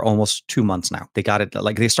Japan for almost 2 months now. They got it,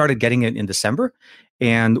 like they started getting it in December,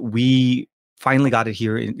 and we finally got it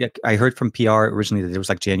here. I heard from PR originally that it was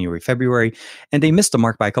like January, February, and they missed the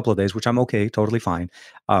mark by a couple of days, which I'm okay, totally fine.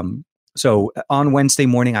 So on Wednesday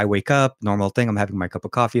morning, I wake up, normal thing. I'm having my cup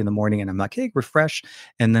of coffee in the morning and I'm like, hey, refresh.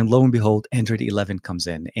 And then lo and behold, Android 11 comes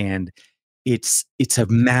in, and it's a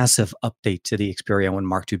massive update to the Xperia 1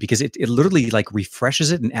 Mark II because it literally like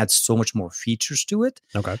refreshes it and adds so much more features to it.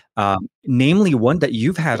 Okay. Namely one that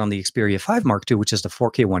you've had on the Xperia 5 Mark II, which is the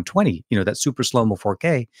 4K 120, that super slow-mo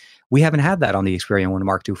 4K. We haven't had that on the Xperia 1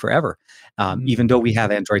 Mark II forever, even though we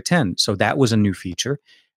have Android 10. So that was a new feature.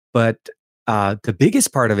 But the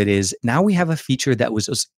biggest part of it is now we have a feature that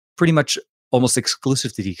was pretty much almost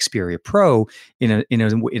exclusive to the Xperia Pro in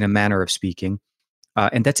a manner of speaking.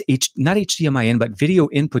 And that's not HDMI in, but video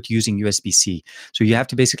input using USB-C. So you have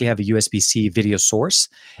to basically have a USB-C video source.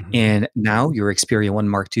 Mm-hmm. And now your Xperia 1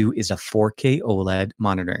 Mark II is a 4K OLED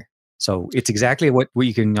monitor. So it's exactly what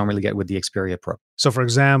you can normally get with the Xperia Pro. So for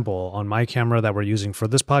example, on my camera that we're using for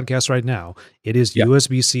this podcast right now, it is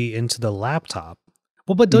USB-C into the laptop.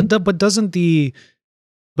 Well, but doesn't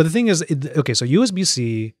but the thing is, okay, so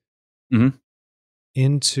USB-C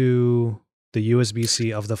into the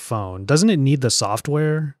USB-C of the phone, doesn't it need the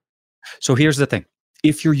software? So here's the thing.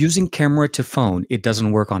 If you're using camera to phone, it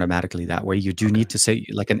doesn't work automatically that way. You do Okay. need to say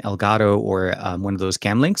like an Elgato or one of those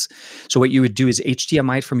cam links. So what you would do is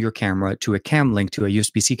HDMI from your camera to a cam link to a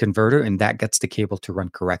USB-C converter, and that gets the cable to run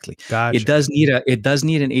correctly. It Gotcha. does need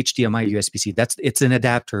an HDMI USB-C. It's an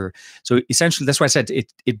adapter. So essentially, that's why I said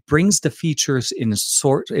it brings the features in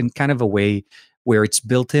kind of a way where it's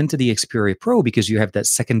built into the Xperia Pro because you have that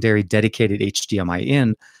secondary dedicated HDMI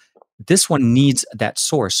in. This one needs that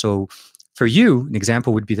source. So for you, an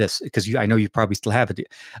example would be this, because I know you probably still have it.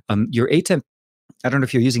 Your ATEM, I don't know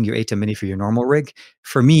if you're using your ATEM Mini for your normal rig.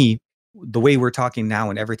 For me, the way we're talking now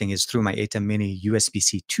and everything is through my ATEM Mini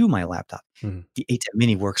USB-C to my laptop. Mhm. The ATEM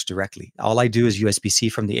Mini works directly. All I do is USB-C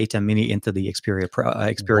from the ATEM Mini into the Xperia Pro,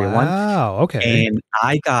 Xperia One, Wow. Okay. and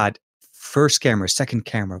I got first camera, second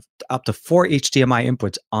camera, up to 4 HDMI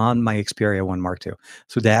inputs on my Xperia One Mark II.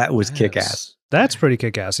 So that was kick-ass. That's pretty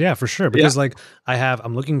kick-ass. Yeah, for sure. Yeah. Because like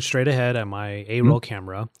I'm looking straight ahead at my A-roll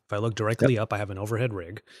camera. If I look directly Yep. up, I have an overhead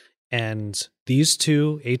rig. And these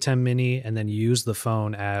two, ATEM Mini, and then you use the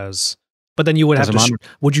phone as, but then you would As have a to, monitor.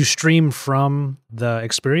 would you stream from the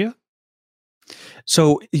Xperia?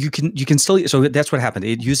 So you can still, so that's what happened.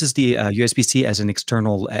 It uses the USB-C as an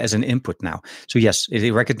external, as an input now. So yes,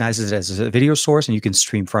 it recognizes it as a video source, and you can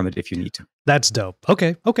stream from it if you need to. That's dope.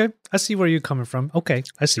 Okay. I see where you're coming from. Okay,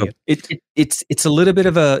 I see So it. it's a little bit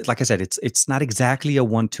of a, like I said, it's not exactly a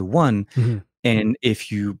one-to-one. Mhm. And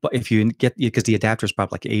if you get, because the adapter is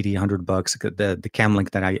probably like 80, $100, the cam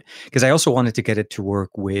link because I also wanted to get it to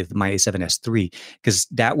work with my A7S III, because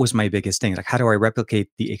that was my biggest thing. Like, how do I replicate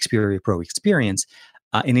the Xperia Pro experience?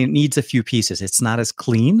 And it needs a few pieces. It's not as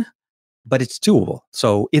clean, but it's doable.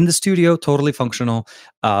 So in the studio, totally functional.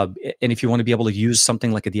 And if you want to be able to use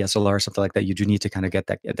something like a DSLR or something like that, you do need to kind of get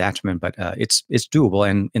that attachment, but it's doable.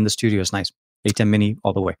 And in the studio, it's nice. ATEM Mini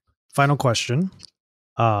all the way. Final question.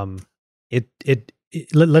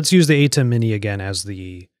 Let's use the ATEM Mini again as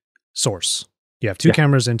the source. You have two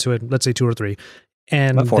cameras into it, let's say 2 or 3,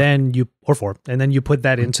 and then or 4, and then you put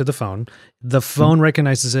that into the phone. The phone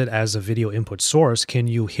recognizes it as a video input source. Can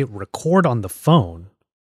you hit record on the phone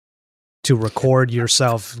to record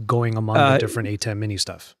yourself going among the different ATEM Mini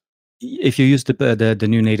stuff? If you use the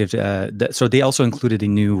new native, so they also included a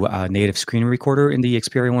new native screen recorder in the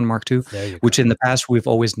Xperia One Mark II, which in the past we've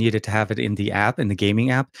always needed to have it in the app, in the gaming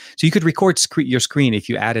app. So you could record your screen if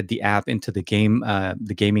you added the app into the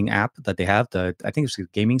gaming app that they have. I think it's the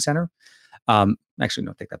Gaming Center. Actually,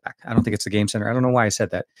 no, take that back. I don't think it's the Game Center. I don't know why I said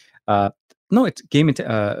that. No, it's Game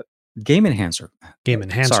Enhancer. Game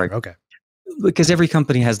Enhancer. Sorry. Okay. Because every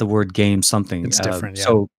company has the word game something. It's different. Yeah.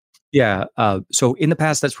 So. Yeah. So in the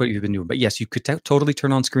past, that's what you've been doing. But yes, you could totally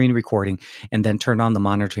turn on screen recording and then turn on the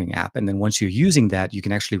monitoring app. And then once you're using that, you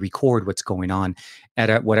can actually record what's going on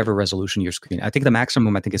at whatever resolution your screen. I think the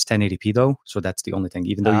maximum, I think, is 1080p though. So that's the only thing,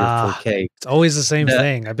 even though you're 4K. It's always the same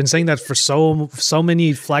thing. I've been saying that for so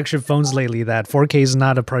many flagship phones lately, that 4K is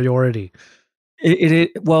not a priority.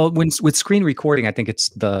 Well, with screen recording, I think it's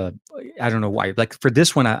I don't know why. Like for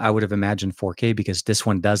this one, I would have imagined 4K because this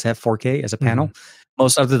one does have 4K as a panel. Mm-hmm.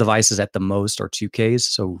 Most other devices at the most are 2Ks,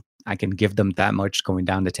 so I can give them that much going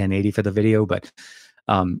down to 1080 for the video. But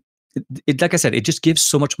like I said, it just gives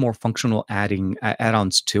so much more functional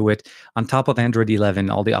add-ons to it. On top of Android 11,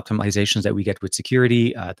 all the optimizations that we get with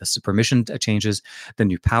security, the permission changes, the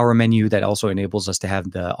new power menu that also enables us to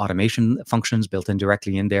have the automation functions built in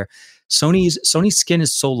directly in there. Sony's skin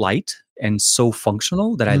is so light and so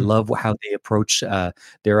functional that I love how they approach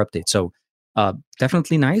their update. So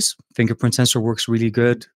definitely nice. Fingerprint sensor works really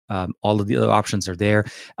good. All of the other options are there.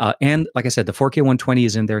 And like I said, the 4K 120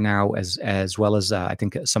 is in there now, as well as I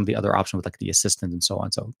think some of the other options with like the assistant and so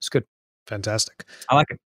on. So it's good. Fantastic. I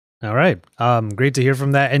like it. All right. Great to hear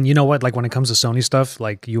from that. And you know what? Like when it comes to Sony stuff,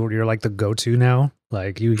 like you're like the go-to now.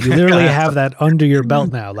 Like you literally have that under your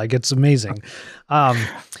belt now. Like it's amazing.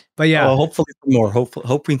 But yeah, well, hopefully for more.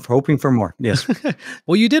 Hoping for more. Yes.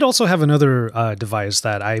 Well, you did also have another device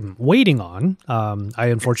that I'm waiting on. I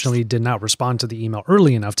unfortunately did not respond to the email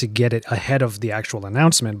early enough to get it ahead of the actual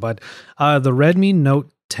announcement. But the Redmi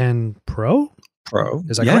Note 10 Pro.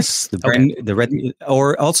 Is that yes, correct? The Redmi,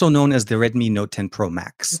 or also known as the Redmi Note 10 Pro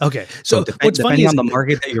Max. Okay, so depending on the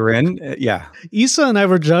market that you're in, yeah. Isa and I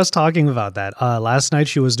were just talking about that last night.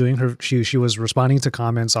 She was doing she was responding to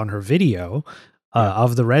comments on her video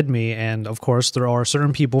of the Redmi, and of course there are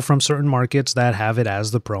certain people from certain markets that have it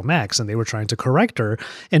as the Pro Max, and they were trying to correct her,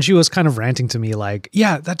 and she was kind of ranting to me like,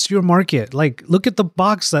 yeah, that's your market, like look at the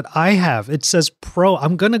box that I have, it says Pro.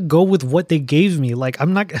 I'm gonna go with what they gave me. Like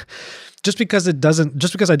I'm not just because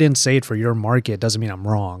I didn't say it for your market doesn't mean I'm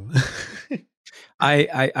wrong.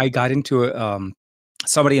 I got into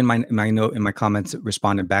somebody in my note in my comments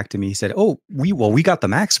responded back to me. He said, "Oh, we got the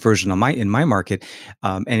Max version on my market,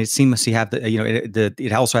 and it seems to have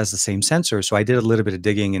it also has the same sensor." So I did a little bit of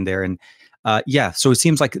digging in there, and yeah, so it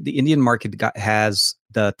seems like the Indian market has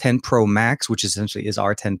the 10 Pro Max, which essentially is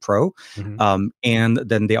our 10 Pro, and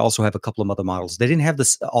then they also have a couple of other models. They didn't have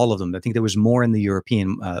all of them. I think there was more in the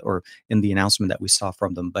European or in the announcement that we saw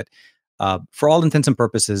from them, but for all intents and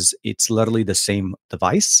purposes, it's literally the same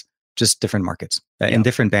device, just different markets in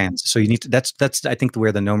different bands. So you need to, that's I think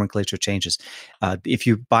where the nomenclature changes. If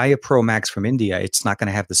you buy a Pro Max from India, it's not going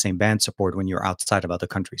to have the same band support when you're outside of other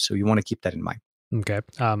countries. So you want to keep that in mind. Okay.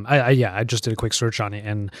 I just did a quick search on it,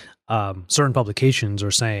 and certain publications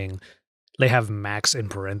are saying they have Max in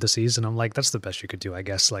parentheses, and I'm like, that's the best you could do, I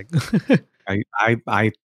guess. Like,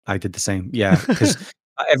 I did the same. Yeah, because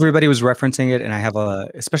everybody was referencing it, and I have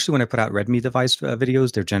especially when I put out Redmi device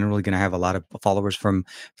videos, they're generally going to have a lot of followers from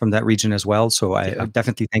that region as well. So I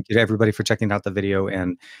definitely thank you to everybody for checking out the video.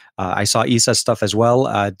 And I saw Isa's stuff as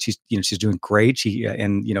well. She's doing great.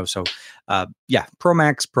 Pro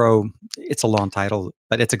Max Pro. It's a long title,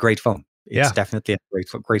 but it's a great phone. It's definitely a great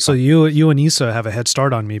phone. So you and Isa have a head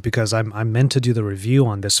start on me because I'm meant to do the review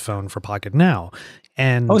on this phone for Pocket Now.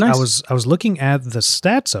 And nice. I was looking at the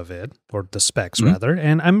stats of it, or the specs rather,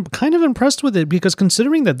 and I'm kind of impressed with it because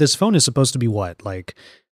considering that this phone is supposed to be what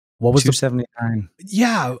was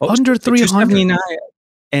 $279? Under 300.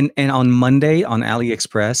 And on Monday on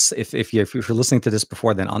AliExpress, if you're listening to this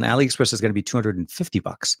before then, on AliExpress is going to be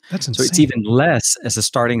 $250. That's insane. So it's even less as a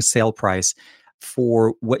starting sale price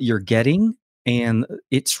for what you're getting. And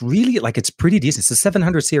it's really it's pretty decent. It's a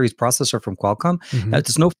 700 series processor from Qualcomm.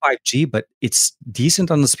 There's no 5G, but it's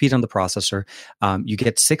decent on the speed on the processor. You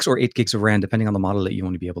get 6 or 8 gigs of RAM, depending on the model that you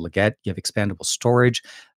want to be able to get. You have expandable storage,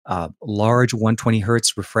 large 120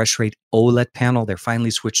 hertz refresh rate OLED panel. They're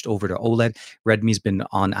finally switched over to OLED. Redmi's been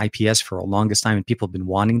on IPS for the longest time, and people have been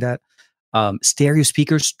wanting that. Stereo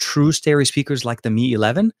speakers, true stereo speakers like the Mi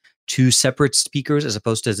 11. 2 separate speakers as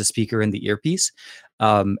opposed to the speaker in the earpiece.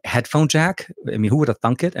 Headphone jack. I mean, who would have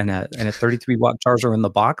thunk it? And a 33-watt charger in the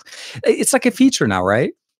box. It's like a feature now,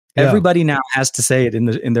 right? Yeah. Everybody now has to say it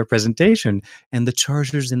in their presentation. And the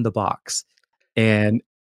charger's in the box. And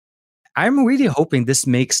I'm really hoping this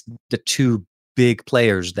makes the 2 big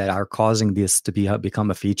players that are causing this to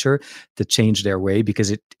become a feature to change their way, because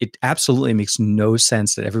it absolutely makes no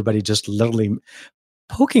sense that everybody just literally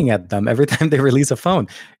poking at them every time they release a phone.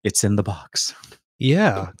 It's in the box.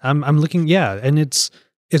 Yeah, I'm looking. Yeah, and it's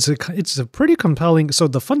a pretty compelling. So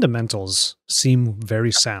the fundamentals seem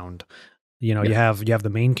very sound. You know, you have the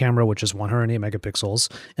main camera, which is 108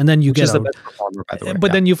 megapixels, and then you get the best performer, by the way.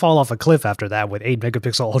 But then you fall off a cliff after that with 8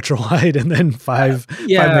 megapixel ultra wide, and then 5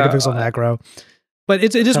 megapixel macro. But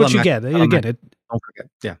it is what you get. Again, don't forget.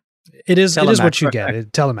 Yeah. It is what you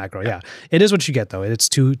get. Telemacro, yeah. It is what you get though. It's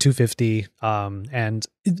 250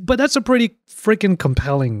 but that's a pretty freaking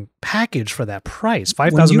compelling package for that price.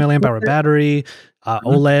 5,000 milliamp hour battery,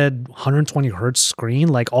 OLED, 120 hertz screen.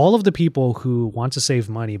 Like, all of the people who want to save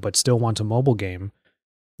money but still want a mobile game,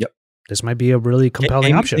 this might be a really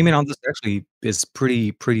compelling option. Gaming on this actually is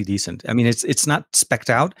pretty decent. I mean, it's not specced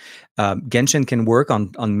out. Genshin can work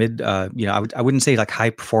on mid. I wouldn't say like high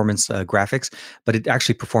performance graphics, but it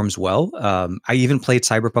actually performs well. I even played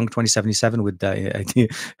Cyberpunk 2077 with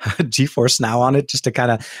GeForce Now on it, just to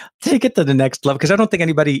kind of take it to the next level. Because I don't think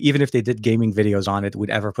anybody, even if they did gaming videos on it, would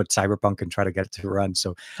ever put Cyberpunk and try to get it to run.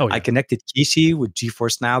 So I connected Kishi with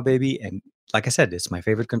GeForce Now, baby, and like I said, it's my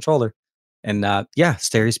favorite controller. And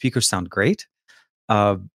stereo speakers sound great.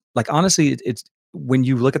 Honestly, it's when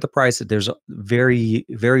you look at the price, there's very,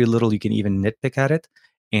 very little you can even nitpick at it.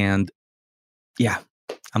 And yeah,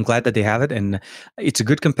 I'm glad that they have it. And it's a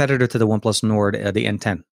good competitor to the OnePlus Nord, the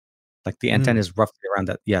N10. Like the N10 is roughly around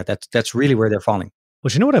that. Yeah, that's really where they're falling.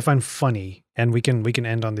 Well, you know what I find funny, and we can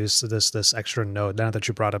end on this extra note now that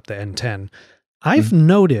you brought up the N10. I've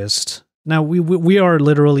noticed. Now, we are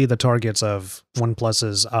literally the targets of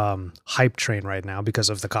OnePlus's hype train right now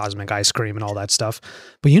because of the cosmic ice cream and all that stuff.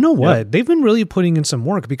 But you know what? Yep. They've been really putting in some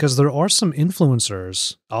work, because there are some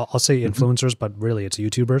influencers. I'll say influencers, but really it's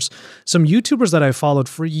YouTubers. Some YouTubers that I've followed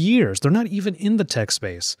for years. They're not even in the tech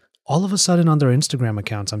space. All of a sudden on their Instagram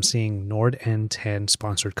accounts, I'm seeing Nord N10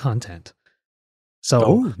 sponsored content.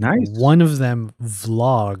 So nice. One of them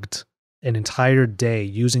vlogged an entire day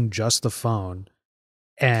using just the phone.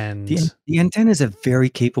 And the N10 is a very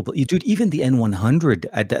capable, dude. Even the N100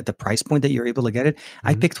 at the price point that you're able to get it,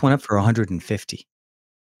 I picked one up for 150.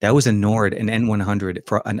 That was a Nord, an N100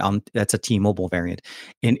 for that's a T-Mobile variant,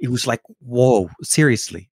 and it was like, whoa,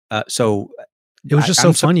 seriously. So It was just so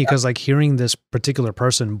I'm funny because like hearing this particular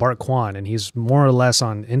person, Bart Kwan, and he's more or less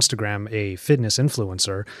on Instagram a fitness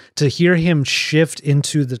influencer, to hear him shift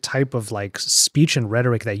into the type of like speech and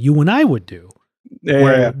rhetoric that you and I would do.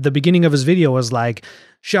 Where the beginning of his video was like,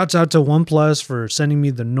 shouts out to OnePlus for sending me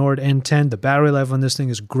the Nord N10. The battery life on this thing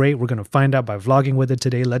is great. We're going to find out by vlogging with it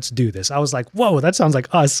today. Let's do this. I was like, whoa, that sounds like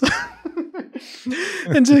us.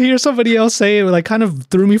 And to hear somebody else say it like kind of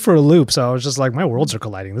threw me for a loop. So I was just like, my worlds are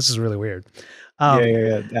colliding. This is really weird.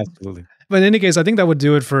 Yeah, absolutely. But in any case, I think that would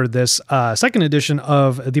do it for this second edition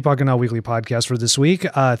of the Pocket Now Weekly Podcast for this week.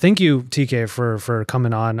 Thank you, TK, for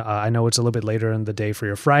coming on. I know it's a little bit later in the day for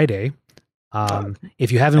your Friday.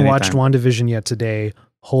 If you haven't watched WandaVision yet today,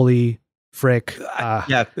 holy frick. I'm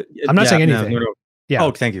not saying anything. No. Yeah.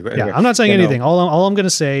 Oh, thank you. Yeah, I'm not saying anything. No. All I'm going to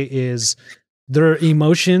say is there are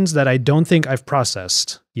emotions that I don't think I've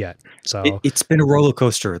processed yet. So it's been a roller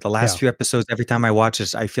coaster. The last few episodes, every time I watch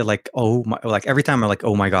this, I feel like, every time I'm like,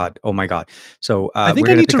 oh my God. So I think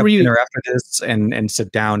I need to dinner after this and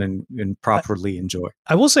sit down and properly enjoy.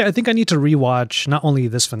 I will say, I think I need to rewatch not only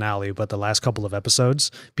this finale, but the last couple of episodes,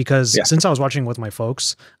 because since I was watching with my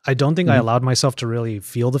folks, I don't think I allowed myself to really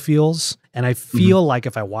feel the feels. And I feel like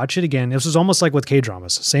if I watch it again, this was almost like with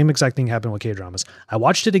K-dramas. Same exact thing happened with K-dramas. I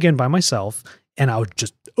watched it again by myself and I was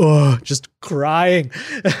just crying.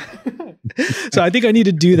 So I think I need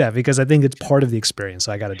to do that because I think it's part of the experience.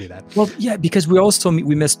 So I got to do that. Well, yeah, because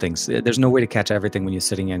we miss things. There's no way to catch everything when you're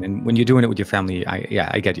sitting in, and when you're doing it with your family,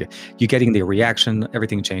 I get you. You're getting the reaction.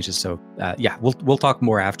 Everything changes. So we'll talk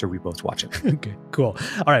more after we both watch it. Okay, cool.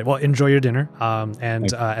 All right. Well, enjoy your dinner.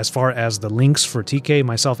 As far as the links for TK,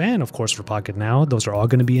 myself, and of course for Pocket Now, those are all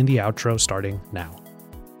going to be in the outro starting now.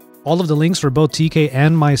 All of the links for both TK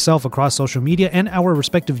and myself across social media and our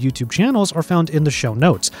respective YouTube channels are found in the show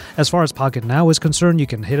notes. As far as Pocket Now is concerned, you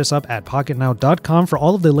can hit us up at pocketnow.com for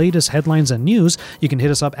all of the latest headlines and news. You can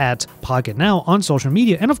hit us up at Pocket Now on social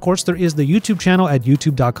media. And of course, there is the YouTube channel at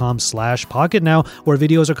youtube.com/pocketnow, where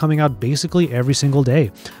videos are coming out basically every single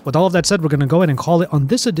day. With all of that said, we're going to go ahead and call it on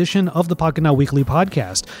this edition of the Pocket Now Weekly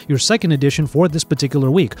Podcast, your second edition for this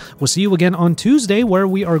particular week. We'll see you again on Tuesday, where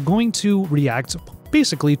we are going to react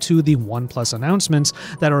basically to the OnePlus announcements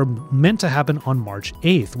that are meant to happen on March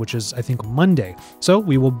 8th, which is, I think, Monday. So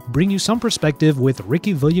we will bring you some perspective with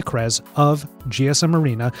Ricky Villacrez of GSM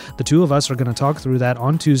Arena. The two of us are going to talk through that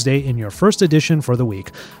on Tuesday in your first edition for the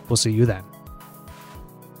week. We'll see you then.